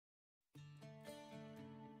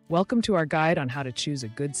Welcome to our guide on how to choose a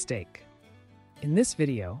good steak. In this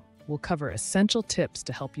video, we'll cover essential tips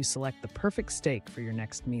to help you select the perfect steak for your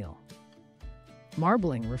next meal.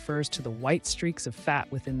 Marbling refers to the white streaks of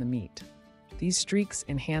fat within the meat. These streaks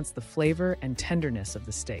enhance the flavor and tenderness of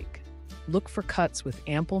the steak. Look for cuts with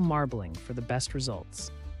ample marbling for the best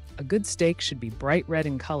results. A good steak should be bright red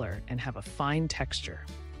in color and have a fine texture.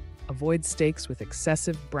 Avoid steaks with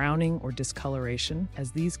excessive browning or discoloration,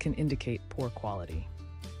 as these can indicate poor quality.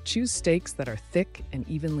 Choose steaks that are thick and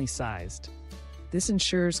evenly sized. This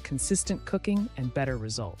ensures consistent cooking and better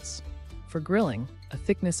results. For grilling, a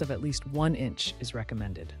thickness of at least 1 inch is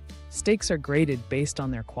recommended. Steaks are graded based on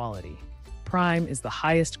their quality. Prime is the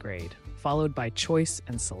highest grade, followed by choice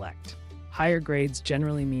and select. Higher grades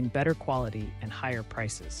generally mean better quality and higher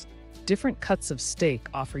prices. Different cuts of steak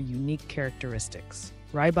offer unique characteristics.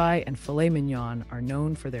 Ribeye and filet mignon are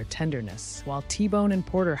known for their tenderness, while T-bone and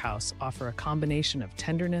porterhouse offer a combination of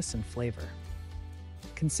tenderness and flavor.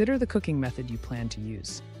 Consider the cooking method you plan to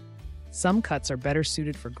use. Some cuts are better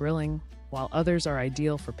suited for grilling, while others are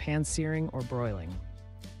ideal for pan-searing or broiling.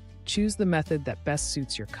 Choose the method that best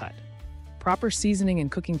suits your cut. Proper seasoning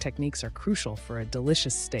and cooking techniques are crucial for a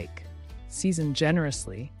delicious steak. Season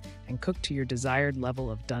generously and cook to your desired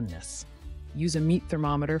level of doneness. Use a meat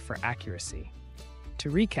thermometer for accuracy. To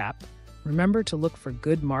recap, remember to look for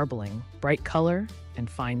good marbling, bright color, and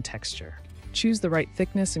fine texture. Choose the right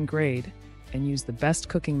thickness and grade, and use the best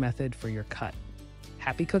cooking method for your cut.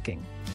 Happy cooking!